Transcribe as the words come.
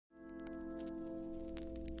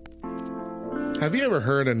Have you ever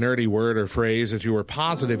heard a nerdy word or phrase that you were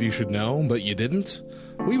positive you should know, but you didn't?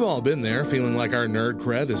 We've all been there, feeling like our nerd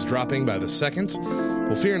cred is dropping by the second.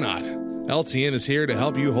 Well, fear not. LTN is here to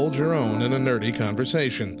help you hold your own in a nerdy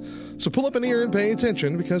conversation. So pull up an ear and pay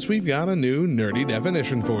attention, because we've got a new nerdy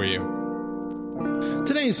definition for you.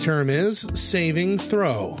 Today's term is saving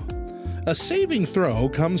throw. A saving throw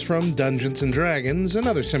comes from Dungeons & Dragons and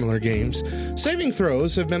other similar games. Saving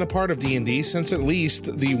throws have been a part of D&D since at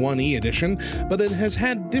least the 1E edition, but it has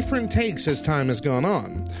had different takes as time has gone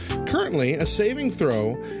on. Currently, a saving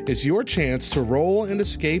throw is your chance to roll and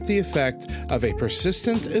escape the effect of a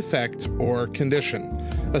persistent effect or condition.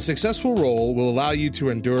 A successful roll will allow you to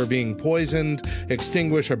endure being poisoned,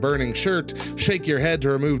 extinguish a burning shirt, shake your head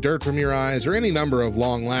to remove dirt from your eyes, or any number of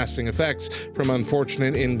long-lasting effects from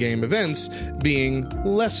unfortunate in-game events being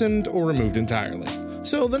lessened or removed entirely.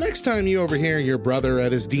 So the next time you overhear your brother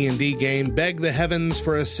at his D&D game beg the heavens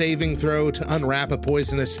for a saving throw to unwrap a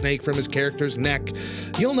poisonous snake from his character's neck,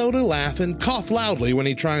 you'll know to laugh and cough loudly when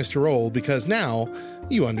he tries to roll, because now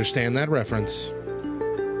you understand that reference.